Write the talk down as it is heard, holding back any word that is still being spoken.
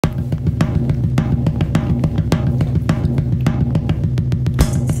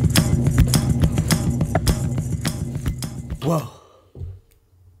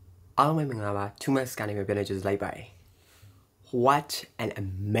All my mga 2 months scanning my villages like by. What an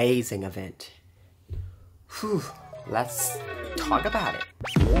amazing event. Whew, let's talk about it.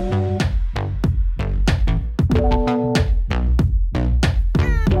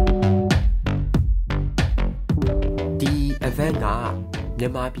 The event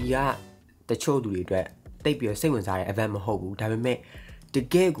Namabiya the Choduri they be a same I event Mahobu, Davime, the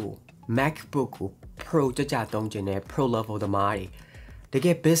Gego, MacBook Pro Jajatong Pro level the Mari. They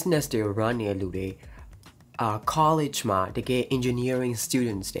get business they run near Lude. College they get engineering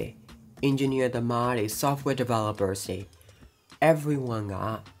students day. Engineer the Mari, software developers day. Everyone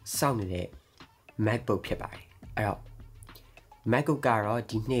got sounded it. MacBook Pibai. MacBook Garo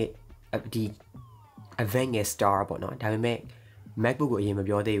the event star but not. Davime MacBook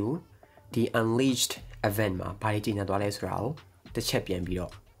Yamabio the unleashed event Paritina Dollars Rao, the champion below.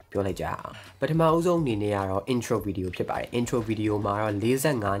 But my own intro video intro video mara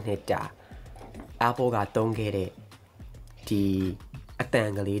listen on it Apple got don't get it the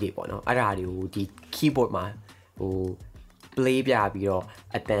atangle bono radio the keyboard play below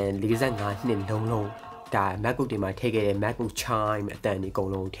at then listen on in long that MacBook they might take it MacBook chime at then go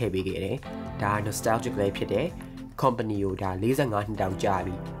long tabi that nostalgic lay pide company you that listen on down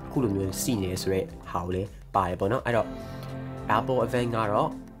jabby cool seniors rate howley by bono I don't Apple event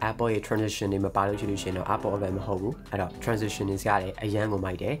Apple a transition in my solution or Apple event hobu. Transition is got a young on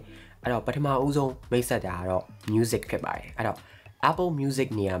my day. But my own makes that music by. Apple Music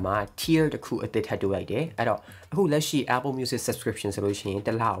near my tier the crew at the tattoo idea. Who let she Apple Music subscription solution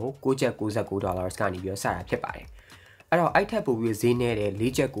the lao goja goza go dollars can be your side by. I type with Zine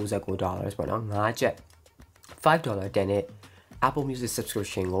leja goza go dollars but on $5 then it Apple Music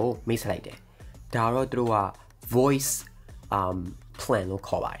subscription go makes like that. Daro through a voice plan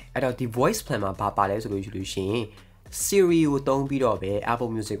call the voice plan my papa resolution Siri don't be Apple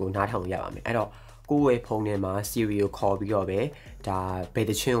Music will not help me go away pony my Siri call be da pay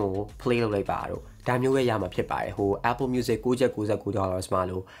the channel play like battle damn you yama by who Apple Music goja $2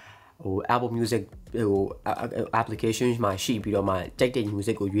 malo or Apple Music applications my sheep you my take the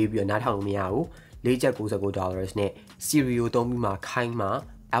music will be not help me out later $2 net Siri don't be my kind ma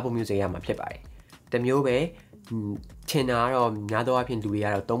Apple Music yama by the mule 10 hour nado apin do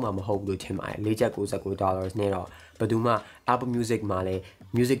ya don't mama hope to him I later $2 net but do ma Apple Music male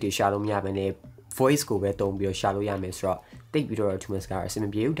music de shallow yamane voice go where don't be a shallow yamis raw take video to mascara sim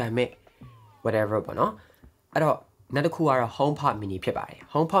view dime whatever but no I don't not a cool HomePod mini pibai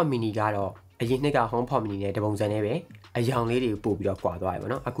HomePod mini got a nigga HomePod mini net the bones and a young lady booby of quad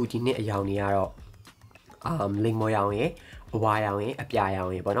no a good in a young yaro ling mo young a why a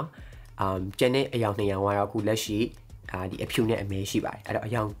pia but no Jenny a young while could let she the apune and may she buy at a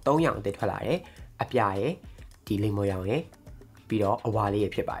young don't young de twalae a pia the limo young beat a wally a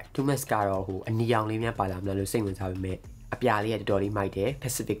pibai 2 mascara who a young limia palam no same with how made a piali at the dolly my day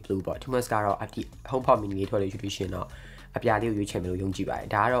Pacific blue but 2 mascara at the HomePod mini to education or a piali you channel young ji by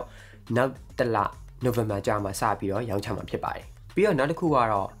daro now the la November jama sabi or young chama pibai be another cool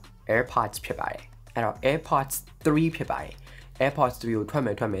AirPods pibai at AirPods 3 pibai AirPods 3 ကိုထွက်မ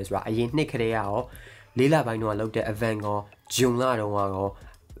ယ်ဆိုတာအရင်နှစ်ခရေရော၄လပိုင်းတော့လောက်တဲ့ event ကိုဂျွန်လတုန်းကတော့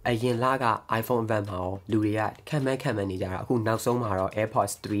အရင်လက iPhone event မှာရောလူတွေကခံမှန်းနေကြတာအခုနောက်ဆုံးမှာတော့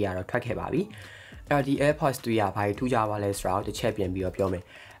AirPods 3ကတော့ထွက်ခဲ့ပါပြီအဲ့တော့ဒီ AirPods 3ကဘာထူးခြားပါလဲဆိုတော့တစ်ချက်ပြန်ပြီးတော့ပြောမယ်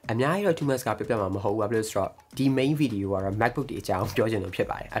အများကြီးတော့ 2 months ကပြပြမှာမဟုတ်ဘူးဘာလို့လဲဆိုတော့ဒီ main video ကတော့ MacBook တွေအကြောင်းပြောချင်လို့ဖြစ်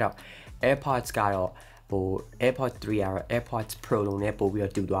ပါတယ်အဲ့တော့ AirPods ကတော့AirPods 3ကတော့ AirPods Pro လုံးနဲ့ပို့ပြီး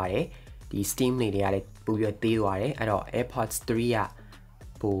တော့တူသွားတယ်ဒီ Steam လေးတွေကလည်းပို့ပြီးတော့သေးသွားတယ်အဲ့တော့ AirPods 3က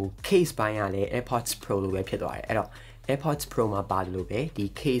case ပိုင်းကလည်း AirPods Pro လိုပဲဖြစ်သွားတယ်အဲ့တော့ AirPods Pro မှာပါတယ်လို့ပဲဒီ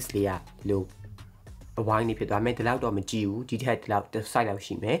case လေးကလို့အဝိုင်းနေဖြစ်သွားမယ်ဒီလောက်တော့မကြည့်ဘူးဒီထက်ဒီလောက် site လောက်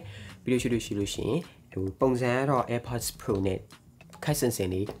ရှိမယ်ပြီးလို့ရှိလို့ရှိရင်ပုံစံကတော့ AirPods Pro နဲ့ခိုက်စင်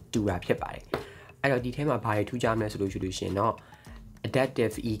လေးတူတာဖြစ်ပါတယ်အဲ့တော့ဒီထဲမှာဘာတွေထူးခြားမလဲဆိုလို့ရှိရင်တော့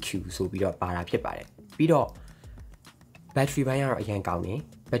adaptive EQ ဆိုပြီးတော့ပါတာဖြစ်ပါတယ်ပြီးတော့ battery ပိုင်းကတော့အရင်ကောင်းတယ်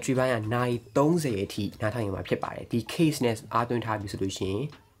battery ပိုင်းကနိုင်30အထိနားထောင်ရမှာဖြစ်ပါတယ်ဒီ case နဲ့အားသွင်းထားပြီဆိုလို့ရှိရင်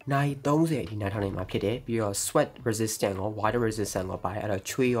နိုင်30အထိနားထောင်နိုင်မှာဖြစ်တယ်ပြီးတော့ sweat resistant ရော water resistant ရောပါတယ်အဲ့တော့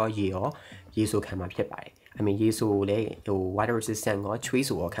ချွေးရောရေဆိုခံမှာဖြစ်ပါတယ် I mean ရေဆိုလည်းwater resistant ရောချွေး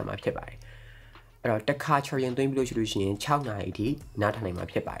ဆိုရောခံမှာဖြစ်ပါတယ်အဲ့တော့တစ်ခါ charging သွင်းပြီးလို့ရှိလို့ရှိရင်6နာရီအထိနားထောင်နိုင်မှာ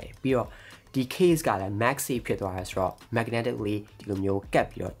ဖြစ်ပါတယ်ပြီးတော့ဒီ case ကလည်း MagSafe ဖြစ်သွားတယ်ဆိုတော့ magnetically ဒီလိုမျိုးကပ်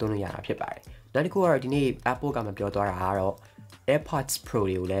ပြီးတော့သွင်းလို့ရတာဖြစ်ပါတယ်နောက်တစ်ခုကတော့ဒီနေ့ Apple ကမှပြောသွားတာကတော့ AirPods Pro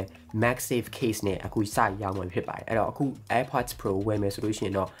တွေကိုလည်း MagSafe case နဲ့အခုစရောက်မှာဖြစ်ပါတယ်အဲ့တော့အခု AirPods Pro ဝယ်မယ်ဆိုလို့ရှိရ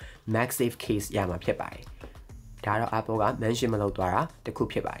င်တော့ MagSafe case ရမှာဖြစ်ပါတယ်ဒါတော့ Apple က mention မလုပ်သွားတာတခု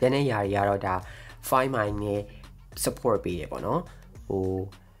ဖြစ်ပါတယ်။ဒီနေ့ຢာတွေကတော့ဒါ Find My နဲ့ support ပေးရပေါ့နော်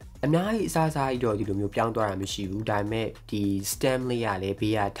။ အများကြီးအစားအစာကြီးတော့ဒီလိုမျိုးပြောင်းသွားတာမရှိဘူးဒါပေမဲ့ဒီ stem လေးရလေ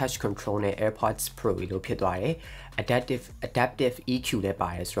ဘေးက touch control နဲ့ AirPods Pro လို့ဖြစ်သွားတယ် adaptive EQ လည်းပါ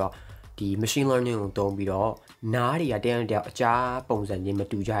တယ်ဆိုတော့ဒီ machine learning ကိုသုံးပြီးတော့နားတွေကတန်းတန်းအကြားပုံစံချင်းမ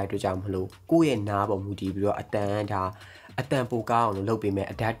တူကြတဲ့အတွက်ကြောင့်မလို့ကိုယ့်ရဲ့နားပုံမူတည်ပြီးတော့အတန်ပိုကောင်းအောင်လုပ်ပေးမယ်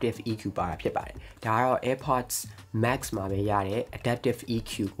adaptive EQ ပါတာဖြစ်ပါတယ်ဒါကတော့ AirPods Max မှာပဲရတဲ့ adaptive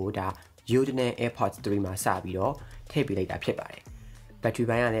EQ ကိုဒါ Udio AirPods 3မှာစပြီးတော့ထည့်ပေးလိုက်တာဖြစ်ပါတယ်ဘက်ထရီ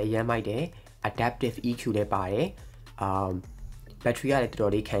ပိုင်းကလည်းအရင်မိုက်တယ် adaptive EQ လည်းပါတယ်ဘက်ထရီကလည်းတော်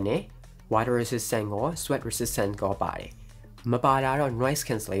တော်လေးခံတယ် water resistant ကို sweat resistant ကိုပါတယ်မပါတာတော့ noise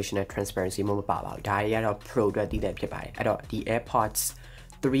cancellation နဲ့ transparency မပါပါဘူးဒါတွေကတော့ pro အတွက်တည်တယ်ဖြစ်ပါတယ်အဲ့တော့ဒီ AirPods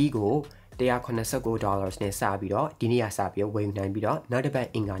 3ကို$189နဲ့စပြီးတော့ဒီနေ့ကစပြီးတော့ဝယ်ယူနိုင်ပြီးတော့နောက်တစ်ပတ်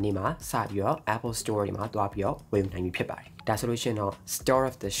အင်္ဂါနေ့မှာစပြီးတော့ Apple Store တွေမှာတွားပြီးတော့ဝယ်ယူနိုင်ပြီဖြစ်ပါတယ်ဒါဆိုလို့ရှိရင်တော့ Store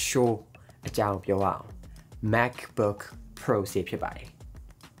of the Show အကြောင်းပြောရအောင် MacBook Pro စီဖြစ်ပါတယ်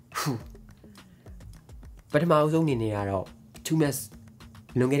ပထမဆုံးအနေနဲ့ကတော့ Thomas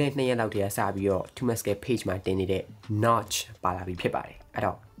လွန်ခဲ့တဲ့2ရက်လောက်တည်းကစပြီးတော့ Thomas ရဲ့ page မှာတင်နေတဲ့ notch ပါလာပြီဖြစ်ပါတယ်အဲ့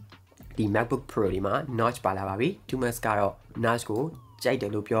တော့ဒီ MacBook Pro ဒီမှာ notch ပါလာပါပြီ Thomas ကတော့ notch ကိုကြိုက်တ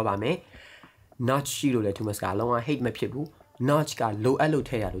ယ်လို့ပြောပါမယ် notch ရှိလို့လည်း Thomas ကလုံးဝ hate မဖြစ်ဘူး notch ကလိုအပ်လို့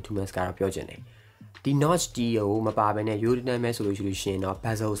ထည့်ရလို့ Thomas ကတော့ပြောချင်တယ်ဒီ notch ဒီကိုမပါဘဲနဲ့ Udio မဲဆိုလို့ရှိရင်တော့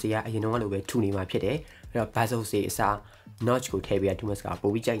bezel စီကအရင်တော့လိုပဲထူနေမှာဖြစ်တယ်အဲ့တော့ bezel စီအစား notch ကိုထည့်ပြီးတော့ Thomas က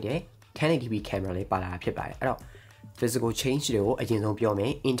ပိုပြီးကြိုက်တယ် 1080p camera လေးပါလာဖြစ်ပါတယ်အဲ့တော့ physical change တွေကိုအရင်ဆုံးပြောမ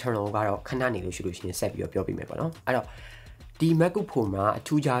ယ် internal ကတော့ခဏနေလို့ရှိရင်ဆက်ပြီးတော့ပြောပြမယ်ပေါ့နော်အဲ့တော့ဒီ MacBook Pro မှာအ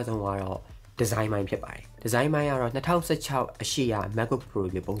ထူးခြားဆုံးကတော့ design ပိုင်းဖြစ်ပါတယ် design ပိုင်းကတော့2016အရှိရ MacBook Pro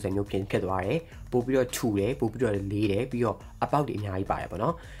တွေပုံစံမျိုးဖြစ်သွားတယ်ပို့ပြီးတော့ထူတယ်ပို့ပြီးတော့လေးတယ်ပြီးတော့အပေါက်တွေအများကြီးပါတယ်ပေါ့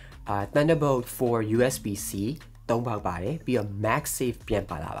နော်Thunderbolt 4 USB-C 3ပေါက်ပါတယ်ပြီးတော့ MagSafe ပြန်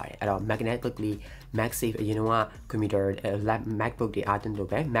ပါလာပါတယ်အဲ့တော့ magnetically MagSafe အရင်က computer MacBook တွေအားသွင်းလို့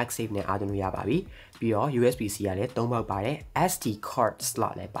ပဲ MagSafe နဲ့အားသွင်းလို့ရပါပြီပြီးတော့ USB-C ကလည်း3ပေါက်ပါတယ် SD card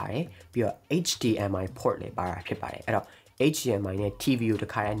slot လည်းပါတယ်ပြီးတော့ HDMI port လည်းပါတာဖြစ်ပါတယ်အဲ့တော့ HDMI နဲ့ TV ကိုတ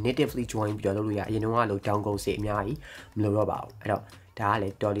ခါတည်း natively join ပြီးတော့လုပ်လို့ရအရင်ကလို download စေအများကြီးမလိုတော့ပါဘူးအဲ့တော့ဒါကလ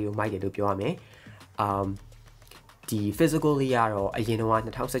ည်းတော်လေးကိုမိုက်တယ်လို့ပြောရမယ်ဒီ physical လေးကတော့အရင်က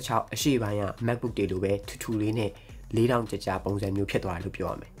2016အရှိပိုင်းက MacBook တွေလိုပဲထူထူလေးနဲ့4000ကျပုံစံမျိုးဖြစ်သွားတယ်လို့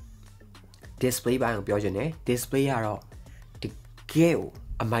ပြောရမယ် display ပိုင်းကိုပြောချင်တယ် display ကတော့တကယ်ကို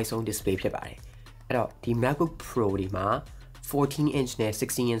အမိုက်ဆုံး display ဖြစ်ပါတယ်အဲ့တော့ဒီ MacBook Pro ဒီမှာ14 inch နဲ့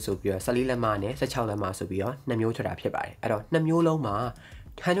16 inch ဆိုပြီးတော့14လက်မနဲ့16လက်မဆိုပြီးတော့နှစ်မျိုးထွက်တာဖြစ်ပါတယ်အဲ့တော့နှစ်မျိုးလုံးမှာ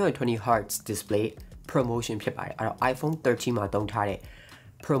120Hz display promotion ဖြစ်ပါတယ်အဲ့တော့ iPhone 13မှာသုံးထားတဲ့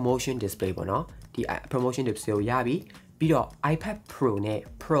promotion display ပေါ့နော်ဒီ promotion display ကိုရပြီပြီးတော့ iPad Pro နဲ့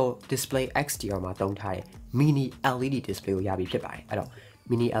Pro Display XDR မှာသုံးထားတဲ့ mini LED display ကိုရပြီဖြစ်ပါတယ်အဲ့တော့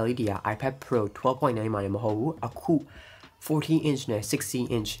mini LED က iPad Pro 12.9 မှာလည်းမဟုတ်ဘူးအခု14 inch နဲ့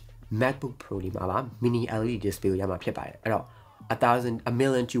16 inch MacBook Pro ဒီမှာပါ mini LED display ကိုရမှာဖြစ်ပါတယ်အဲ့တော့a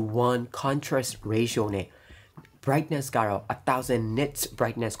million to 1 contrast ratio နဲ့ brightness ကတော့ 1000 nits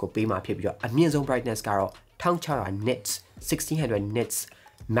brightness ကိုပေးမှာဖြစ်ပြီးတော့အမြင့်ဆုံး brightness ကတော့1600 nits 1600 nits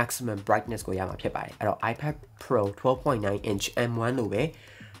maximum brightness ကိုရမှာဖြစ်ပါတယ်အဲ့တော့ iPad Pro 12.9 inch M1 လို့ပဲ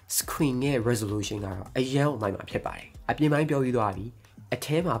screen ရဲ့ resolution ကတော့အရင်အမိုက်မှာဖြစ်ပါတယ်အပြင်ပိုင်းပြောပြီးသွားပြီအ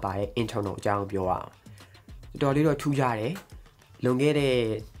ထဲမှာပါတဲ့ internal အကြောင်းပြောအောင်တော်လေးတော့ထူးကြတယ်လွန်ခဲ့တဲ့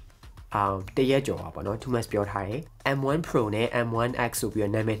တရက်ကျော်ပါပေါ့နော် Thomas ပြောထားတယ် M1 Pro နဲ့ M1X ဆိုပြီး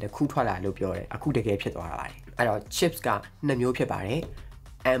တော့နာမည်တစ်ခုထွက်လာလို့ပြောတယ်အခုတကယ်ဖြစ်သွားတာပါတယ်အဲ့တော့ chips ကနှစ်မျိုးဖြစ်ပါတယ်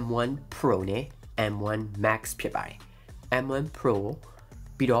M1 Pro နဲ့ M1 Max ဖြစ်ပါတယ် M1 Pro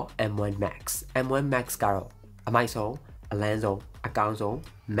ပြီးတော့ M1 Max M1 Max ကတော့အမိုက်ဆုံးအလန်းဆုံးအကောင်းဆုံး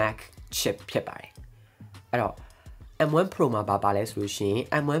Mac chip ဖြစ်ပါတယ်အဲ့တော့ M1 Pro မှာပါလဲဆိုလို့ရှိရင်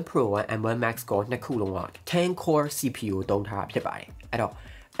M1 Pro က M1 Max ကိုနှစ်ခုလုံးက10 core CPU ကိုသုံးထားတာဖြစ်ပါတယ်အဲ့တော့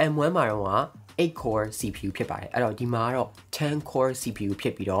M1 မှာတော့8 core CPU ဖြစ်ပါတယ်အဲ့တော့ဒီမှာကတော့10 core CPU ဖြ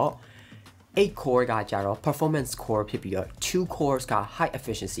စ်ပြီးတော့8 core ကကြတော့ performance core ဖြစ်ပြီးတော့2 cores က high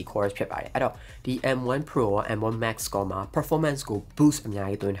efficiency cores ဖြစ်ပါတယ်အဲ့တော့ဒီ M1 Pro နဲ့ M1 Max ကိုမှာ performance ကို boost အများ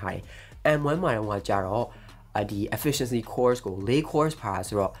ကြီးသွင်းထားတယ် M1 မှာတော့ကြတော့ဒီ efficiency cores ကို4 cores ပါ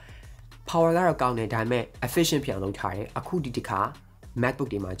ဆိုတော့ power ကတော့ကောင်းတယ်ဒါပေမဲ့ efficient ပြန်လုပ်ထားတယ်အခုဒီတစ်ခါ MacBook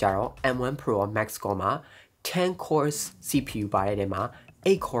တွေမှာကြတော့ M1 Pro နဲ့ Max ကိုမှာ10 cores CPU ပါတဲ့မှာ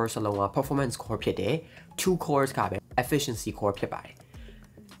8 cores လုံးက performance core ဖြစ်တယ်2 cores ကပဲ efficiency core ဖြစ်ပါတယ်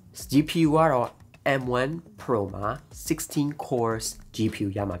GPU ကတော့ M1 Pro မှာ16 cores GPU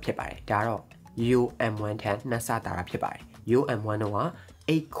ရမှာဖြစ်ပါတယ်ဒါတော့ M1 ထက်နှစ်ဆတာတာဖြစ်ပါတယ် M1 တော့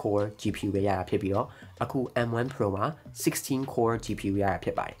8 core GPU ပဲရတာဖြစ်ပြီးတော့အခု M1 Pro မှာ16 core GPU ရတာဖြ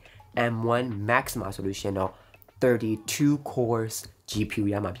စ်ပါတယ် M1 Max မှာဆိုလို့ရှိရင်တော့32 cores GPU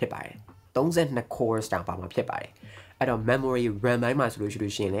ရမှာဖြစ်ပါတယ်32 cores တောင်ပါမှာဖြစ်ပါတယ် အဲ့တော့ memory RAM ဘိုင်းမှာဆိုလို့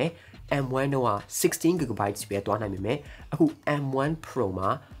ရှိရင်လေ M1 တော့16 GB ပဲတွားနိုင်ပြီမယ်အခု M1 Pro မှာ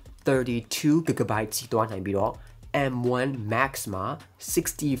32 GB စီတွားနိုင်ပြီးတော့ M1 Max မှာ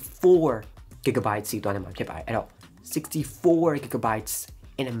64 GB စီတွားနိုင်မှာဖြစ်ပါတယ်အဲ့တော့64 GB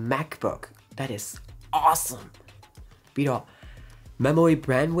in a MacBook that is awesome ပြီးတော့ memory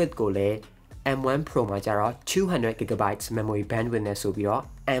bandwidth ကိုလည်း M1 Pro မှာကျတော့200 GB memory bandwidth နဲ့ဆိုပြီးတော့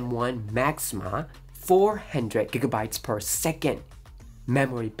M1 Max မှာ400 GB per second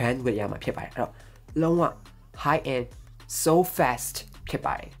memory bandwidth ရမှာဖြစ်ပါတယ်အဲ့တော့လုံးဝ high end so fast ဖြစ်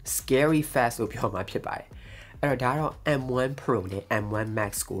ပါတယ် scary fast လို့ပြောမှာဖြစ်ပါတယ်အဲ့တော့ဒါကတော့ M1 Pro နဲ့ M1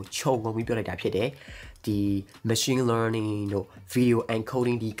 Max ကိုခြုံငုံပြီးပြောလိုက်တာဖြစ်တယ်ဒီ machine learning တို့ video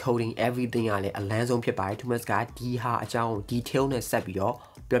encoding decoding everything ကလည်းအလန်းဆုံးဖြစ်ပါတယ် Thomas ကဒီဟာအကြောင်း detail နဲ့ဆက်ပြီးတော့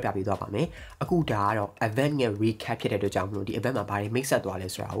ပြောပြပေးသွားပါမယ်အခုဒါကတော့ event ရဲ့ recap ဖြစ်တဲ့အတွက်ကြောင့်မလို့ဒီ event မှာဘာတွေ mix ဆက်သွားလဲ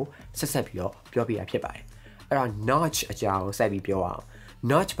ဆိုတာကိုဆက်ပြီးတော့ပြောပြတာဖြစ်ပါတယ်အဲ့တော့ notch အကြောင်းဆက်ပြီးပြောအောင်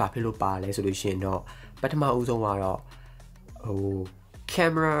notch ဘာဖြစ်လို့ပါလဲဆိုလို့ရှိရင်တော့ပထမဦးဆုံးကတော့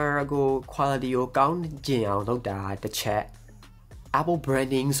camera ကို quality ကိုကောင်းကျင်အောင်လုပ်တာတစ်ချက် Apple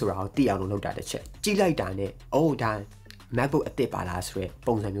branding ဆိုတာကိုသိအောင်လုပ်တာတစ်ချက်ကြည့်လိုက်တာနဲ့ဒါ MacBook အသစ်ပါလားဆိုရယ်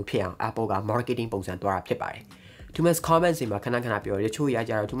ပုံစံမျိုးဖြစ်အောင် Apple က marketing ပုံစံသွားတာဖြစ်ပါတယ် Thomas comments တွေမှာခဏပြောတယ်ချို့ရ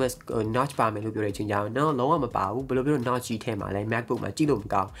ကြတော့ Thomas notch ပါမယ်လို့ပြောတဲ့အချိန်ကျတော့ no လုံးဝမပါဘူးဘယ်လိုပြော notch ကြီးထဲမှာလဲ MacBook မှာကြည့်လို့မ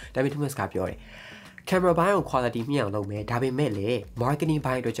ကောင်းဒါပေမဲ့ Thomas ကပြောတယ် camera ဘိုင်းကို quality မြင့်အောင်လုပ်မယ်ဒါပေမဲ့လေ marketing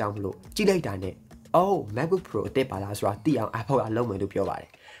ဘိုင်းအတွက်ကြောင့်မလို့ကြည့်လိုက်တာနဲ့MacBook Pro အသစ်ပါလားဆိုတာသိအောင် Apple ကလုပ်မယ်လို့ပြောပါတယ်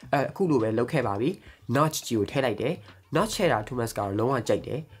အခုလိုပဲလုပ်ခဲ့ပါပြီ notch ကြီးကိုထည့်လိုက်တယ် notch ထည့်တာ Thomas ကတော့လုံးဝကြိုက်တ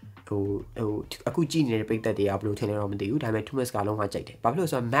ယ်အခုကြည့်နေတဲ့ပိတ်သက်တွေကဘယ်လိုထင်လဲတော့မသိဘူးဒါပေမဲ့ Thomas ကလုံးဝကြိုက်တယ်ဘာဖြစ်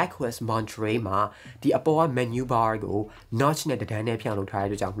လို့ဆိုတော့ macOS Monterey မှာဒီအပေါ်က menu bar ကို notch နဲ့တဒန်းနဲ့ဖြန့်လုပ်ထားတဲ့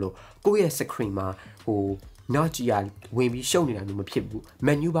အတွက်ကြောင့်မလို့ကိုယ့်ရဲ့ screen မှာnotch ကြီးကဝင်ပြီးရှုပ်နေတာမျိုးမဖြစ်ဘူး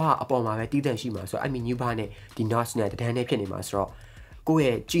menu bar ကအပေါ်မှာပဲတည်တံ့ရှိမှာဆိုတော့အဲ့ menu bar နဲ့ဒီ notch နဲ့တဒန်းနဲ့ဖြစ်နေမှာဆိုတော့ကို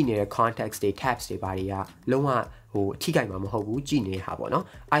ယ့်ရဲ့ကြည့်နေတဲ့ context တွေ tabs တွေဘာတွေကလုံးဝထိခိုက်မှာမဟုတ်ဘူးကြည့်နေတဲ့ဟာပေါ့နော်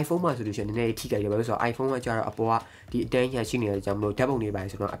iPhone မှာဆိုလို့ရှိရင်နည်းနည်းထိခိုက်တယ်ဘာလို့ဆိုတော့ iPhone ကကျတော့အပေါ်ကဒီအတန်းညာရှိနေတဲ့ကြောင့်မလို့ဓာတ်ပုံတွေပါ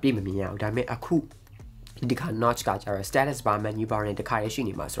ဆိုတော့အပြည့်မမြင်ရအောင်ဒါပေမဲ့အခုဒီခါ notch ကကျတော့ status bar menu bar နဲ့တခါရရှိ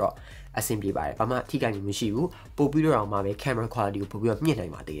နေမှာဆိုတော့အဆင်ပြေပါတယ်ဘာမှထိခိုက်မှုမရှိဘူးပို့ပြီးတော့မှပဲ camera quality ကိုပို့ပြီးတော့မြင့်နို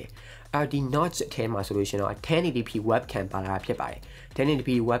င်ပါသေးတယ်ဒီ notch အထဲမှာဆိုလို့ရှိရင်တော့ 1080p webcam ပါလာဖြစ်ပါတယ် 1080p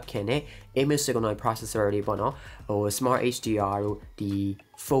webcam နဲ့ image signal processor တွေပေါ့နော်smart HDR တို့ဒီ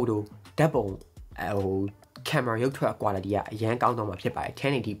photo ဓာတ်ပုံcamera ရုပ်ထွက် quality ကအရန်ကောင်းတော့မှာဖြစ်ပါတယ်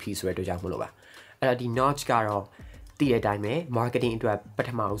 1080p ဆိုတဲ့အတွက်ကြောင့်မလို့ပါအဲ့တော့ဒီ notch ကတော့တည်တဲ့အတိုင်းပဲ marketing အတွက်ပထ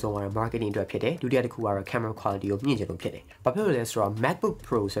မအဆုံးကတော့ marketing အတွက်ဖြစ်တယ်ဒုတိယတစ်ခုကတော့ camera quality ကိုမြင့်ချင်လို့ဖြစ်တယ်ဘာဖြစ်လို့လဲဆိုတော့ MacBook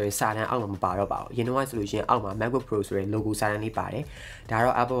Pro ဆိုတဲ့စာတန်းအောက်မှာမပါတော့ပါဘူးအရင်တော့ဆိုလို့ရှိရင်အောက်မှာ MacBook Pro ဆိုတဲ့ logo စာတန်းလေးပါတယ်ဒါ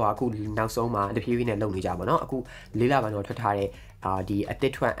တော့ Apple ကအခုနောက်ဆုံးမှာတဖြည်းဖြည်းနဲ့လုပ်နေကြပါတော့အခု၄လပိုင်းတော့ထွက်ထားတဲ့ဒီအသ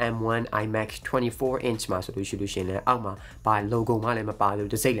စ်ထွက် M1 iMac 24 inch မှာဆိုလို့ရှိရင်လည်းအောက်မှာဘာ logo မှလည်းမပါ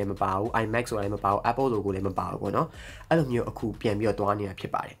ဘူးတစိမ့်လည်းမပါဘူး iMac ဆိုတာလည်းမပါဘူး Apple logo လည်းမပါဘူးပေါ့နော်အဲ့လိုမျိုးအခုပြန်ပြီးတော့တွားနေတာဖြ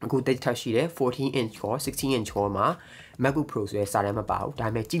စ်ပါတယ်အခုတိတ်ထပ်ရှိတဲ့14 inch ကော16 inch ကောမှာ MacBook Pro ဆိုတဲ့စာတန်းမပါဘူးဒါ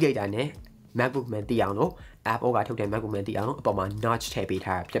ပေမဲ့ကြည့်လိုက်တာနဲ့ MacBook မှန်သိအောင်လို့ Apple ကထုတ်တဲ့ MacBook မှန်သိအောင်လို့အပေါ်မှာ notch ထည့်ပေး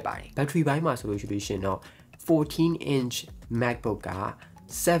ထားတာဖြစ်ပါတယ် battery ဘိုင်းမှာဆိုလို့ရှိရင်တော့14 inch MacBook က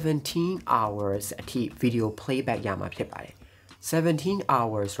17 hours အထိ video playback ရမှာဖြစ်ပါတယ်17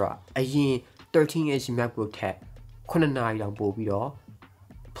 hours ဆိုတာအရင်13 inch MacBook ထက်9နာရီတောင်ပို့ပြီးတော့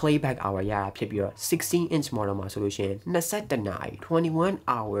playback hour ရတာဖြစ်ပြီးတော့16 inch model မှာဆိုလို့ရှိရင်21နာရီ21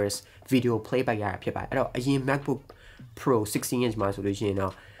 hours video playback ရတာဖြစ်ပါတယ်အဲ့တော့အရင် MacBook Pro 16 inch မှာဆိုလို့ရှိရင်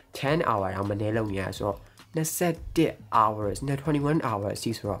တော့10 hour တောင်မနည်းလုံးနေရဆိုတော့21 hours 21 hours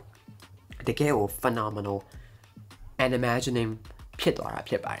စီဆိုတော့တကယ်ကို phenomenal and imagining ဖြစ်သွားတာ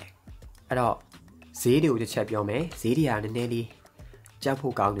ဖြစ်ပါတယ်အဲ့တော့ဈေးတွေကိုတစ်ချက်ပြောမယ်ဈေးတွေကနည်းနည်းလေးကြောက်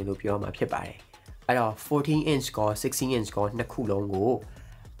ဖို့ကောင်းတယ်လို့ပြောမှာဖြစ်ပါတယ်အဲ့တော့14 inch ကော16 inch ကောနှစ်ခုလုံးကို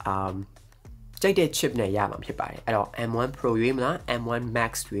ကြိုက်တဲ့ chip နဲ့ရမှာဖြစ်ပါတယ်အဲ့တော့ M1 Pro ရွေးမလား M1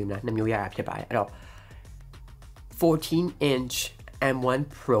 Max ရွေးမလားနှစ်မျိုးရတာဖြစ်ပါတယ်အဲ့တော့14 inch M1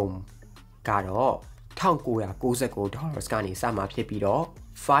 Pro ကတော့$1999ကနေစမှာဖြစ်ပြီးတော့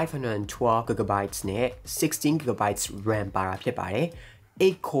512 GB နဲ့16 GB RAM ပါတာဖြစ်ပါတယ်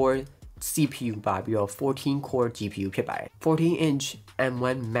8 core CPU ပါပြီးတော့14 core GPU ဖြစ်ပါတယ်14 inch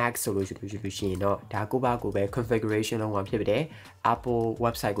M1 Max ဆိုလို့ရှိရင်တော့ဒါကိုပါကိုပဲ configuration လုံးဝဖြစ်ပါတယ် Apple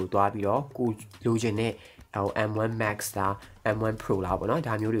website ကိုတွားပြီးတော့ကိုလိုချင်တဲ့M1 Max လား M1 Pro လားပေါ့နော်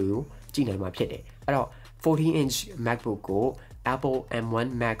ဒါမျိုးတွေကိုကြည့်နိုင်မှာဖြစ်တယ်အဲ့တော့14 inch MacBook ကို Apple M1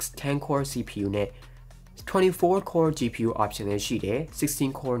 Max 10 core CPU နဲ့24 core GPU option နဲ့ရှိတယ်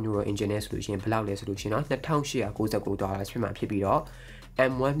16 core neural engine နဲ့ဆိုလို့ရှိရင်ဘယ်လောက်လဲဆိုလို့ရှိရင်တော့$2899ဖြစ်မှာဖြစ်ပြီးတော့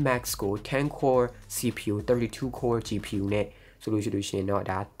M1 Max ကို10 core CPU 32 core GPU နဲ့ ဆိုလို့ရှိရင်တော့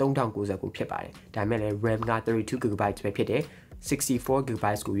ဒါ3099ဖြစ်ပါတယ်ဒါပေမဲ့လည်း RAM က 32GB ပဲဖြစ်တယ် 64GB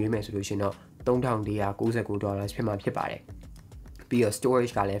ကိုရွေးမယ်ဆိုလို့ရှိရင်တော့$3499ဖြစ်မှာဖြစ်ပါတယ်ပြီးတော့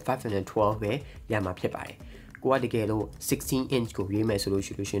storage ကလည်း512ပဲရမှာဖြစ်ပါတယ်ကိုကတကယ်လို့16 inch ကိုရွေးမယ်ဆိုလို့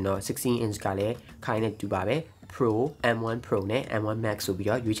ရှိရင်တော့16 inch ကလည်းခိုင်းနဲ့တူပါပဲ Pro M1 Pro နဲ့ M1 Max ဆိုပြီး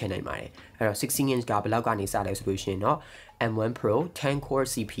တော့ရွေးချယ်နိုင်ပါတယ်အဲ့တော့16 inch ကဘယ်လောက်ကနေစလဲဆိုလို့ရှိရင်တော့ M1 Pro 10 core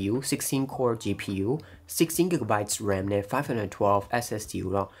CPU 16 core GPU 16GB RAM နဲ့512 SSD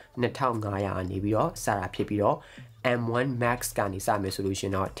ကိုတော့2500နေပြီးတော့စတာဖြစ်ပြီးတော့ M1 Max ကနေစမယ်ဆိုလို့ရှိရ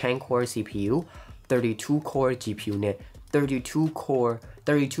င်တော့10 core CPU 32 core GPU နဲ့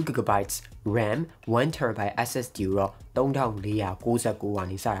32GB RAM 1TB SSD ကိုတော့3499က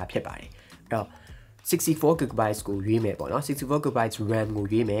နေစတာဖြစ်ပါတယ်အဲ့တော့64GB ကိုရွေးမယ်ပေါ့နော် 64GB RAM ကို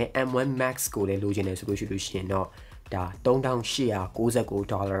ရွေးမယ် M1 Max ကိုလည်းလိုချင်တယ်ဆိုလို့ရှိရင်တော့ဒါ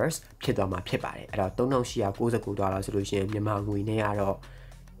$3899ဖြစ်သွားမှာဖြစ်ပါတယ်အဲ့တော့$3899ဆိုလို့ရှိရင်မြန်မာငွေနဲ့ကတော့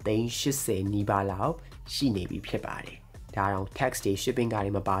$80နီးပါးလောက်ရှိနေပြီဖြစ်ပါတယ်ဒါတော့ tax တွေ shipping က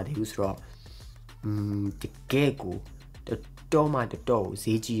တွေမပါသေးဘူးဆိုတော့တကယ်ကိုတော်မှတော်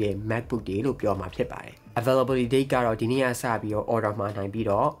ဈေးကြီးတဲ့ MacBook တွေလို့ပြောမှာဖြစ်ပါတယ် availability date ကတော့ဒီနေ့ကစပြီးတော့ order မှာနိုင်ပြီး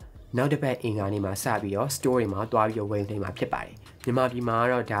တော့နောက်တစ်ပတ်အင်္ဂါနေ့မှာစပြီးတော့ store တွေမှာတွားပြီးတော့ဝယ်နိုင်မှာဖြစ်ပါတယ်မြန်မာပြည်မှာ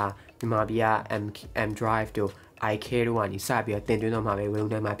တော့ဒါမြန်မာပြည်က M drive တို့ iCare တို့ကနေစပြီးတော့တင်သွင်းတော့မှာပဲဝယ်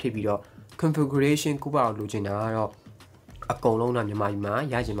နိုင်မှာဖြစ်ပြီးတော့ configuration ကိုပါလိုချင်တာကတော့အကုန်လုံးတော့မြန်မာပြည်မှာ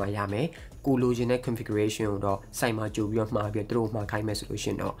ရချင်မှရမယ်ကိုလိုချင်တဲ့ configuration ကိုတော့စိုက်မှာကြိုပြီးတော့မှာပြီးတော့သူတို့မှာခိုင်းမယ်ဆိုလို့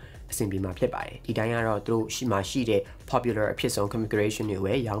ရှိရင်တော့အဆင်ပြေမှာဖြစ်ပါတယ်ဒီတိုင်းကတော့သူတို့ရှိတဲ့ popular အဖြစ်ဆုံး configuration တွေ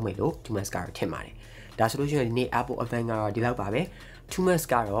ပဲရောင်းမယ်လို့ Thomas ကတော့ထင်ပါတယ်ဒါဆိုလို့ရှိရင်ဒီနေ့ Apple event ကတော့ဒီလောက်ပါပဲ Thomas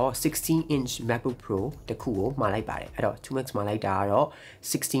ကတော့16 inch MacBook Pro တခုကိုမှာလိုက်ပါတယ်အဲ့တော့ Thomas မှာလိုက်တာကတော့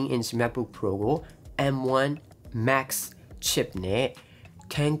16 inch MacBook Pro ကို M1 Max chip နဲ့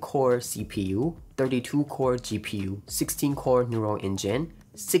10 core CPU 32 core GPU 16 core neural engine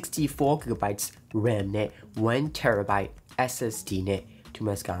 64GB RAM နဲ့ 1TB SSD နဲ့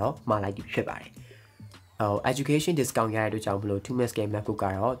Thomas ကတော့မှာလိုက်ပြီးဖြစ်ပါတယ်education discount ရတဲ့အတွက်ကြောင့်မလို့ Thomas ရဲ့ MacBook က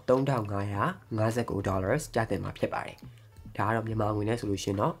တော့$3559ကျသင့်မှာဖြစ်ပါတယ်ဒါကတော့မြန်မာငွေနဲ့ဆိုလို့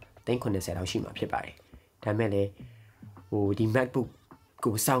ရှိရင်တော့$390လောက်ရှိမှာဖြစ်ပါတယ်ဒါပေမဲ့လည်းဒီ MacBook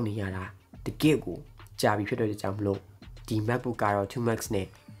ကိုစောင့်နေရတာတကယ့်ကိုကြာပြီဖြစ်တဲ့အတွက်ကြောင့်မလို့ဒီ MacBook ကတော့ Thomas နဲ့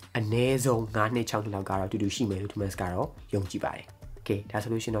အနည်းဆုံး9နှစ်6နှစ်လောက်ကတော့တူတူရှိမယ်လို့ Thomas ကတော့ယုံကြည်ပါတယ်โอเคဒါဆို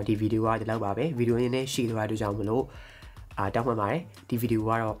လို့ရှိရင်တော့ဒီဗီဒီယိုကဒီလောက်ပါပဲဗီဒီယိုရင်းနဲ့ရှေ့သွားတဲ့အတွက်ကြောင့်မလို့တောင်းပန်ပါတယ်ဒီဗီဒီယို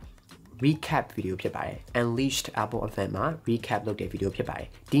ကတော့ recap ဗီဒီယိုဖြစ်ပါတယ် Unleashed Apple event မှာ recap လုပ်တဲ့ဗီဒီယိုဖြစ်ပါတယ်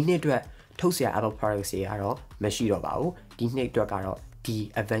ဒီနှစ်အတွက်ထုတ်စရာ Apple products တွေကတော့မရှိတော့ပါဘူးဒီနှစ်အတွက်ကတော့ဒီ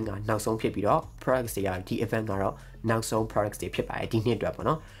event ကနောက်ဆုံးဖြစ်ပြီးတော့ products တွေကဒီ event ကတော့နောက်ဆုံး products တွေဖြစ်ပါတယ်ဒီနှစ်အတွက်ပေါ့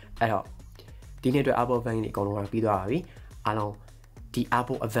နော်အဲ့တော့ဒီနေ့အတွက် Apple event တွေအကုန်လုံးကပြီးသွားပါပြီအားလုံးဒီ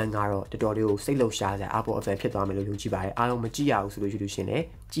Apple event ကတော့တော်တော်လေးကိုစိတ်လှုပ်ရှားစရာ Apple event ဖြစ်သွားမယ်လို့ယုံကြည်ပါတယ်အားလုံးမကြည့်ရဘူးဆိုလို့ရှိလို့ရှင်လည်း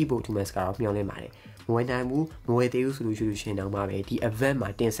ကြည့်ဖို့ Thomas ကတော့မျှော်လင့်ပါတယ်မဝယ်နိုင်ဘူးမဝယ်သေးဘူးဆိုလို့ရှိလို့ရှင်တော့မှပဲဒီ event မှာ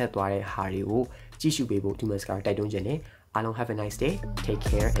တင်ဆက်သွားတဲ့ဟာတွေကိုကြည့်ရှုပေးဖို့ Thomas ကတော့တိုက်တွန်းခြင်းနဲ့အားလုံး have a nice day take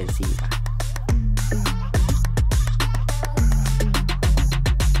care and see you